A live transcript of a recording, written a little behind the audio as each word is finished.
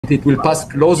it will pass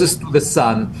closest to the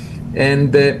sun,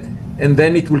 and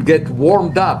then it will get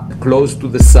warmed up close to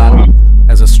the sun.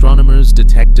 As astronomers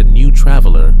detect a new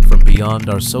traveler from beyond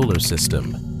our solar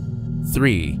system,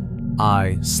 3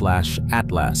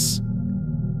 I/Atlas.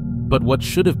 But what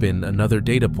should have been another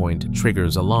data point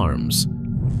triggers alarms.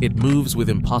 It moves with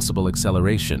impossible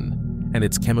acceleration, and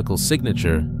its chemical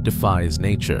signature defies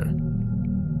nature.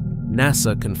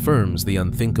 NASA confirms the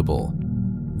unthinkable.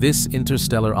 This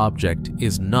interstellar object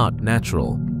is not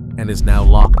natural and is now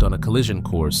locked on a collision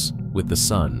course with the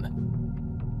Sun.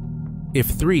 If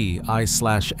 3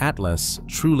 I/Atlas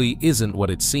truly isn't what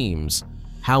it seems,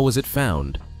 how was it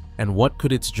found, and what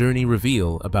could its journey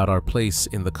reveal about our place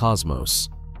in the cosmos?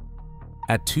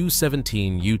 At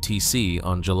 2:17 UTC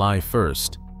on July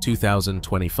 1st,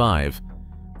 2025,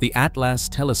 the Atlas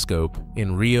telescope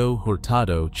in Rio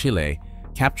Hurtado, Chile,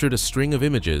 captured a string of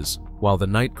images while the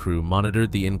night crew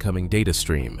monitored the incoming data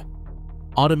stream.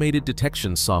 Automated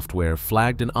detection software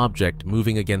flagged an object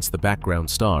moving against the background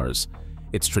stars,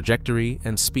 its trajectory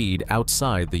and speed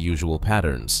outside the usual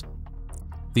patterns.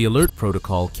 The alert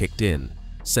protocol kicked in,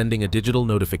 sending a digital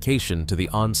notification to the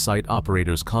on-site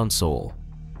operator's console.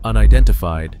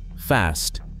 Unidentified,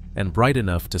 fast, and bright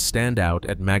enough to stand out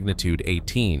at magnitude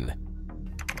 18.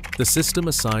 The system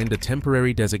assigned a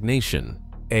temporary designation,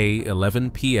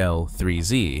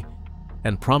 A11PL3Z,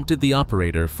 and prompted the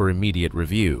operator for immediate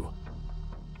review.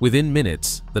 Within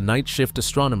minutes, the night shift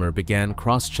astronomer began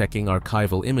cross-checking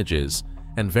archival images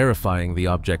and verifying the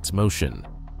object's motion.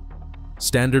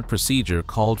 Standard procedure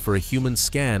called for a human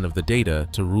scan of the data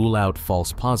to rule out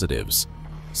false positives,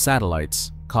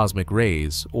 satellites, cosmic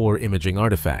rays, or imaging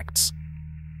artifacts.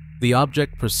 The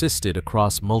object persisted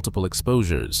across multiple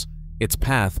exposures, its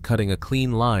path cutting a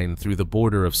clean line through the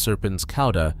border of Serpens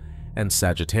Cauda and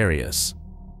Sagittarius.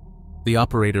 The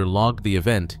operator logged the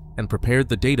event and prepared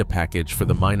the data package for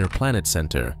the Minor Planet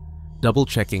Center,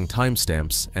 double-checking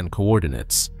timestamps and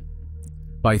coordinates.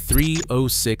 By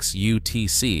 3:06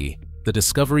 UTC, the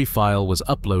discovery file was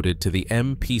uploaded to the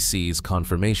MPC's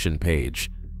confirmation page.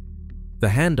 The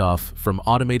handoff from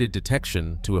automated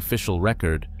detection to official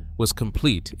record was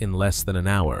complete in less than an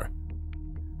hour.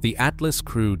 The Atlas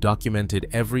crew documented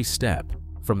every step,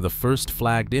 from the first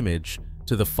flagged image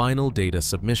to the final data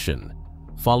submission,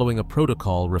 following a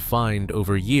protocol refined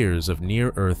over years of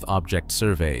near-Earth object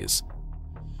surveys.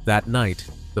 That night,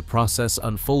 the process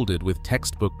unfolded with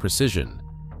textbook precision,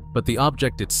 but the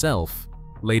object itself,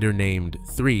 later named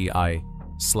 3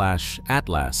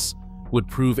 I/Atlas, would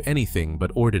prove anything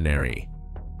but ordinary.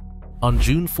 On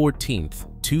June 14,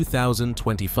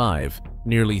 2025,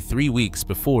 nearly 3 weeks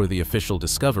before the official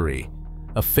discovery,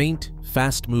 a faint,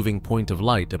 fast-moving point of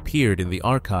light appeared in the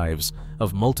archives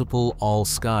of multiple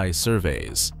all-sky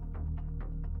surveys.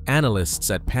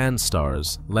 Analysts at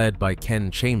Pan-STARRS, led by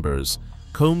Ken Chambers,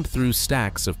 combed through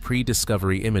stacks of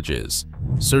pre-discovery images,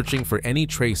 searching for any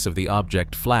trace of the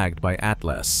object flagged by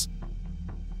Atlas.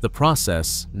 The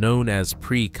process, known as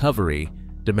pre-covery,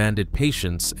 demanded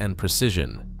patience and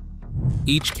precision.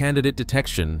 Each candidate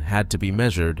detection had to be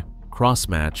measured,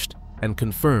 cross-matched, and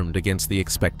confirmed against the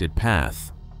expected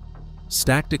path.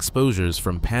 Stacked exposures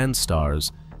from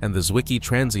Pan-STARRS and the Zwicky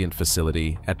Transient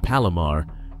Facility at Palomar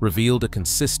revealed a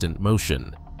consistent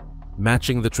motion,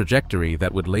 matching the trajectory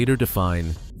that would later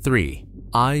define 3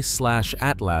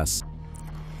 I/Atlas.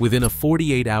 Within a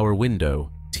 48-hour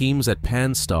window, teams at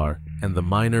Pan-STARRS and the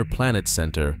Minor Planet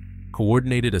Center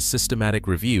coordinated a systematic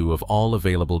review of all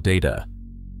available data.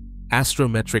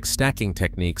 Astrometric stacking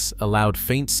techniques allowed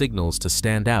faint signals to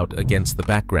stand out against the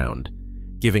background,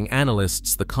 giving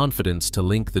analysts the confidence to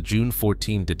link the June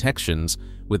 14 detections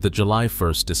with the July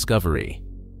 1 discovery.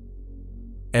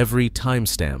 Every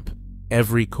timestamp,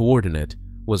 every coordinate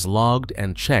was logged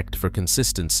and checked for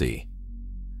consistency.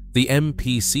 The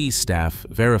MPC staff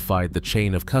verified the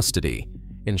chain of custody,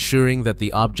 ensuring that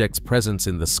the object's presence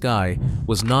in the sky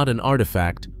was not an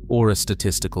artifact or a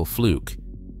statistical fluke.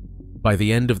 By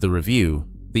the end of the review,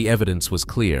 the evidence was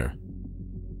clear.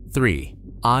 3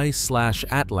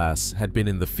 I/Atlas had been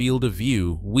in the field of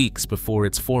view weeks before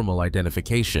its formal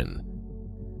identification.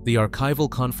 The archival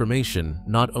confirmation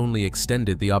not only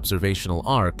extended the observational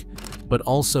arc, but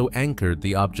also anchored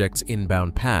the object's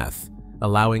inbound path,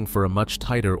 allowing for a much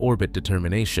tighter orbit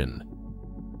determination.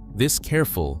 This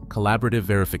careful, collaborative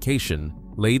verification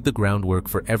laid the groundwork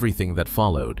for everything that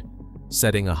followed,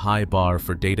 setting a high bar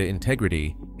for data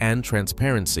integrity and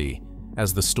transparency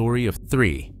as the story of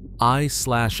 3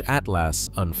 I/Atlas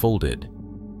unfolded.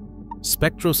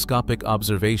 Spectroscopic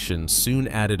observation soon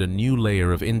added a new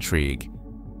layer of intrigue.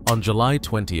 On July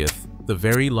 20th, the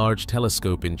Very Large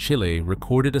Telescope in Chile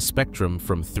recorded a spectrum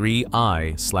from 3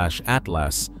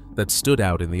 I/Atlas that stood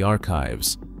out in the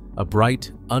archives, a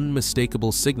bright,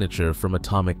 unmistakable signature from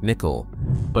atomic nickel,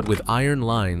 but with iron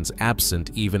lines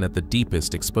absent even at the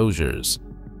deepest exposures.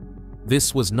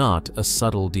 This was not a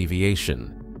subtle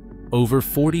deviation. Over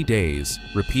 40 days,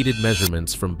 repeated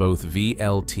measurements from both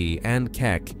VLT and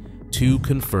Keck too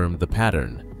confirmed the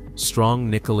pattern: strong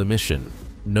nickel emission,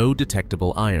 no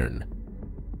detectable iron.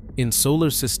 In solar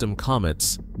system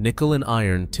comets, nickel and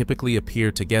iron typically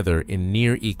appear together in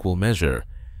near equal measure,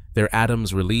 their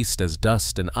atoms released as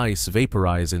dust and ice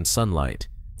vaporize in sunlight.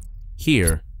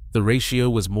 Here, the ratio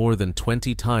was more than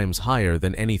 20 times higher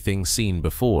than anything seen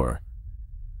before.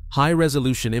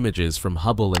 High-resolution images from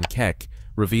Hubble and Keck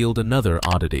revealed another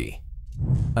oddity.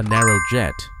 A narrow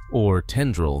jet, or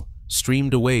tendril,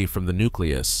 streamed away from the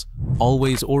nucleus,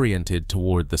 always oriented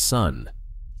toward the Sun.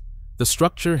 The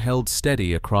structure held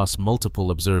steady across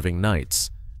multiple observing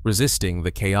nights, resisting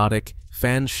the chaotic,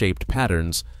 fan-shaped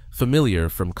patterns familiar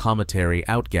from cometary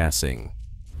outgassing.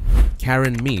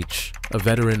 Karen Meach, a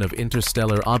veteran of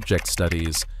interstellar object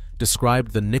studies,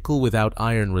 described the nickel without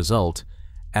iron result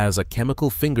as a chemical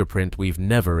fingerprint we've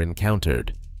never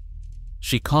encountered.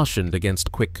 She cautioned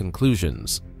against quick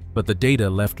conclusions, but the data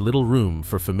left little room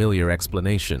for familiar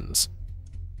explanations.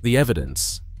 The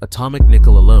evidence, atomic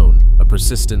nickel alone, a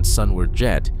persistent sunward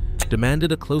jet,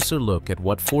 demanded a closer look at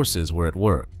what forces were at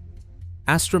work.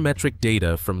 Astrometric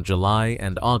data from July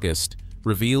and August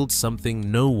revealed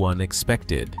something no one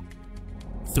expected.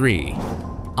 3.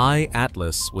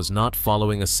 I-Atlas was not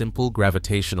following a simple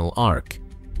gravitational arc.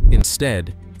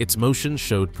 Instead, its motion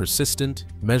showed persistent,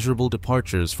 measurable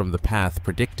departures from the path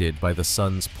predicted by the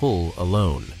Sun's pull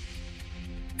alone.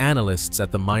 Analysts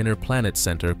at the Minor Planet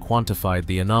Center quantified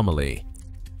the anomaly,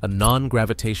 a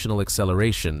non-gravitational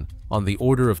acceleration on the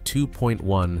order of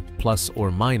 2.1 plus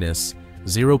or minus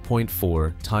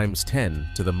 0.4 times 10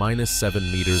 to the minus 7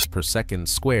 meters per second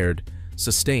squared,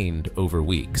 sustained over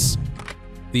weeks.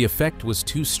 The effect was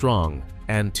too strong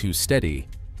and too steady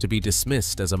to be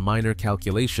dismissed as a minor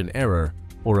calculation error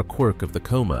or a quirk of the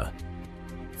coma.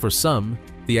 For some,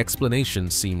 the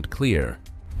explanation seemed clear.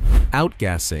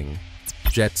 Outgassing,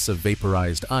 jets of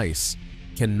vaporized ice,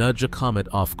 can nudge a comet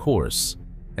off course,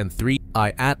 and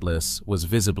 3I-Atlas was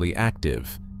visibly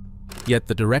active. Yet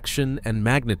the direction and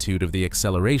magnitude of the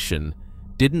acceleration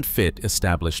didn't fit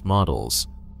established models.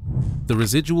 The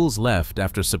residuals left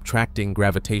after subtracting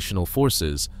gravitational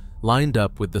forces lined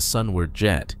up with the sunward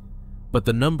jet, but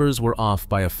the numbers were off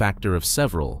by a factor of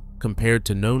several compared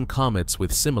to known comets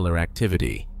with similar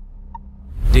activity.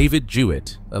 David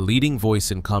Jewett, a leading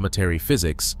voice in cometary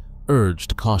physics,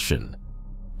 urged caution.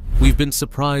 "We've been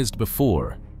surprised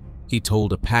before," he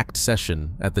told a packed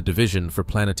session at the Division for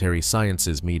Planetary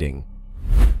Sciences meeting.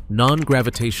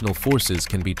 "Non-gravitational forces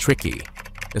can be tricky,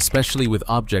 especially with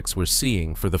objects we're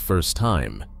seeing for the first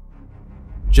time."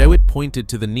 Jewett pointed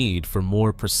to the need for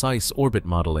more precise orbit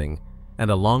modeling and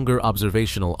a longer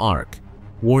observational arc,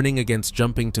 warning against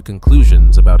jumping to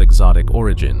conclusions about exotic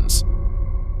origins.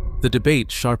 The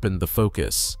debate sharpened the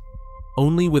focus.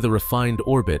 Only with a refined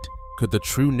orbit could the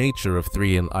true nature of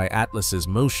 3I-Atlas's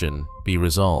motion be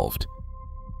resolved.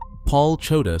 Paul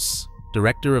Chodas,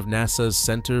 director of NASA's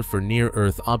Center for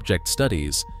Near-Earth Object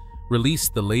Studies,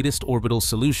 released the latest orbital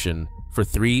solution for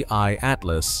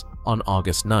 3I-Atlas on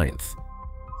August 9th.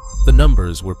 The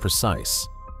numbers were precise,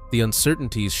 the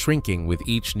uncertainties shrinking with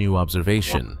each new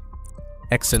observation.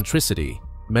 Eccentricity,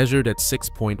 measured at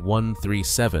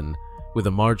 6.137 with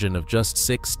a margin of just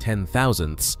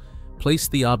 6/10,000ths,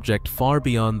 placed the object far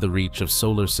beyond the reach of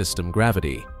solar system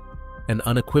gravity, an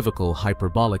unequivocal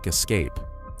hyperbolic escape.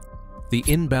 The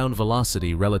inbound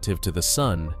velocity relative to the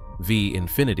Sun, v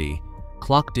infinity,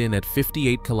 clocked in at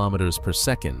 58 kilometers per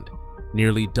second,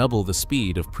 nearly double the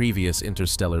speed of previous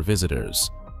interstellar visitors.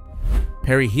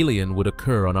 Perihelion would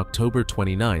occur on October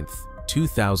 29,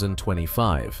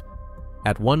 2025,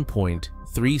 at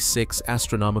 1.36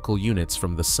 astronomical units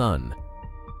from the Sun,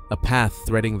 a path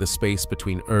threading the space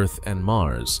between Earth and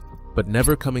Mars, but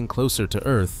never coming closer to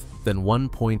Earth than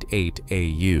 1.8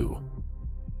 AU.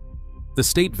 The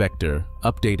state vector,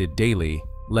 updated daily,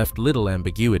 left little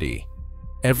ambiguity.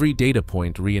 Every data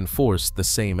point reinforced the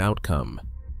same outcome.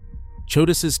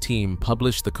 Chodas's team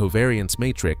published the covariance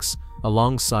matrix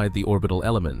alongside the orbital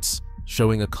elements,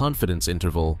 showing a confidence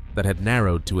interval that had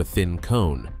narrowed to a thin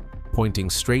cone, pointing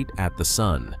straight at the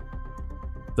Sun.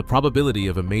 The probability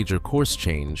of a major course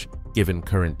change, given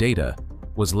current data,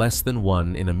 was less than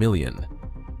 1 in a million.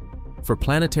 For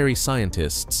planetary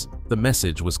scientists, the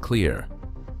message was clear.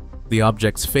 The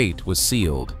object's fate was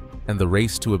sealed, and the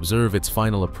race to observe its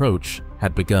final approach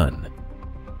had begun.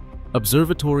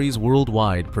 Observatories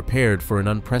worldwide prepared for an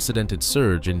unprecedented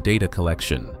surge in data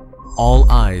collection. all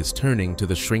eyes turning to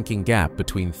the shrinking gap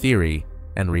between theory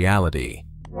and reality.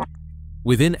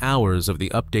 Within hours of the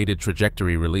updated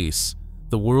trajectory release,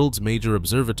 the world's major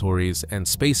observatories and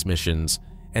space missions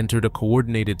entered a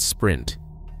coordinated sprint.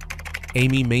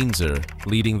 Amy Mainzer,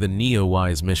 leading the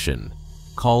NEOWISE mission,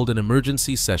 called an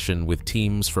emergency session with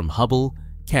teams from Hubble,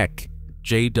 Keck,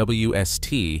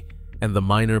 JWST, and the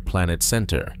Minor Planet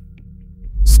Center.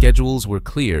 Schedules were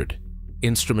cleared,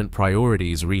 instrument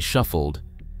priorities reshuffled,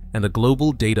 and a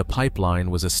global data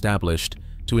pipeline was established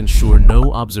to ensure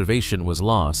no observation was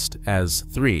lost as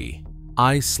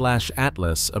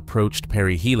 3I/Atlas approached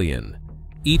perihelion.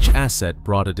 Each asset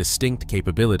brought a distinct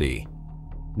capability.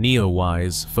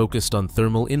 NEOWISE focused on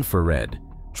thermal infrared,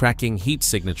 tracking heat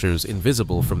signatures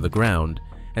invisible from the ground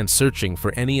and searching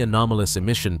for any anomalous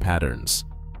emission patterns.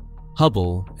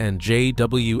 Hubble and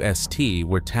JWST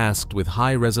were tasked with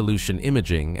high-resolution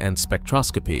imaging and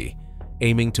spectroscopy,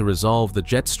 aiming to resolve the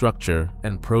jet structure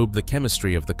and probe the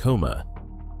chemistry of the coma.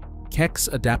 Keck's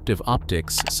adaptive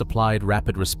optics supplied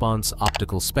rapid-response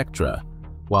optical spectra,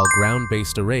 while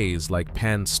ground-based arrays like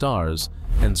Pan-STARRS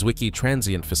and Zwicky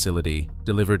Transient Facility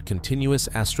delivered continuous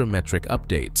astrometric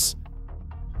updates.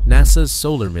 NASA's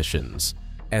solar missions,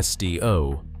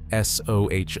 SDO,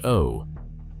 SOHO,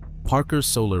 Parker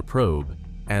Solar Probe,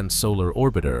 and Solar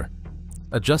Orbiter,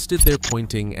 adjusted their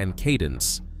pointing and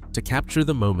cadence to capture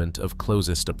the moment of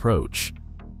closest approach.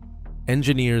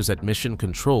 Engineers at Mission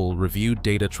Control reviewed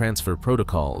data transfer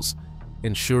protocols,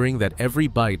 ensuring that every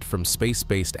byte from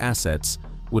space-based assets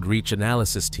would reach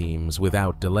analysis teams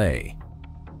without delay.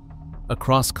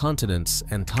 Across continents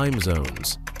and time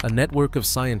zones, a network of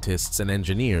scientists and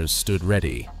engineers stood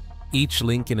ready, each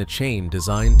link in a chain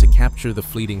designed to capture the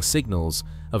fleeting signals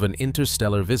of an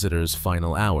interstellar visitor's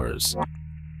final hours.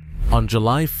 On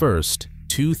July 1st,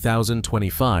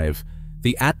 2025,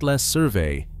 the Atlas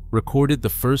survey recorded the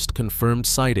first confirmed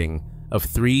sighting of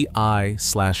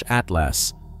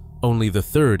 3I/Atlas, only the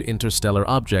third interstellar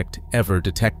object ever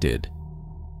detected.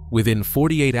 Within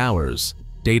 48 hours,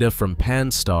 data from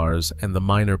Pan-STARRS and the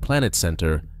Minor Planet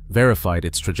Center verified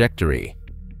its trajectory,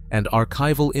 and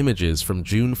archival images from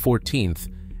June 14th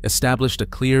established a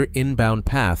clear inbound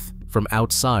path from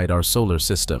outside our solar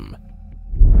system.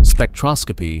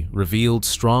 Spectroscopy revealed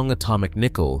strong atomic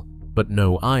nickel, but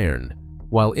no iron,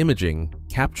 while imaging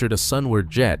captured a sunward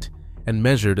jet and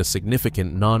measured a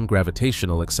significant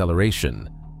non-gravitational acceleration.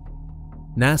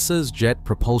 NASA's Jet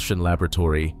Propulsion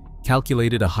Laboratory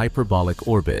calculated a hyperbolic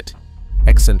orbit,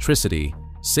 eccentricity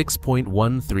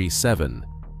 6.137,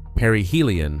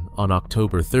 perihelion on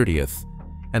October 30th,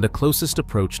 and a closest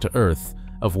approach to Earth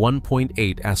of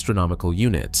 1.8 astronomical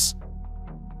units.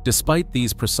 Despite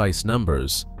these precise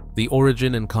numbers, the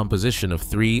origin and composition of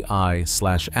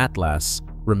 3I/Atlas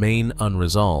remain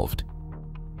unresolved.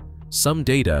 Some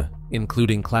data,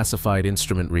 including classified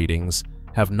instrument readings,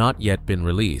 have not yet been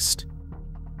released.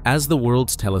 As the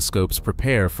world's telescopes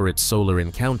prepare for its solar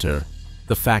encounter,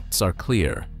 the facts are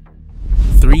clear.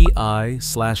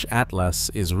 3I/Atlas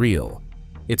is real,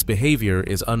 its behavior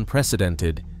is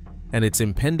unprecedented, and its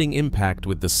impending impact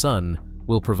with the Sun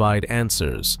will provide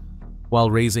answers,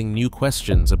 while raising new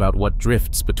questions about what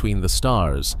drifts between the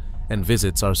stars and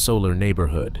visits our solar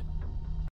neighborhood.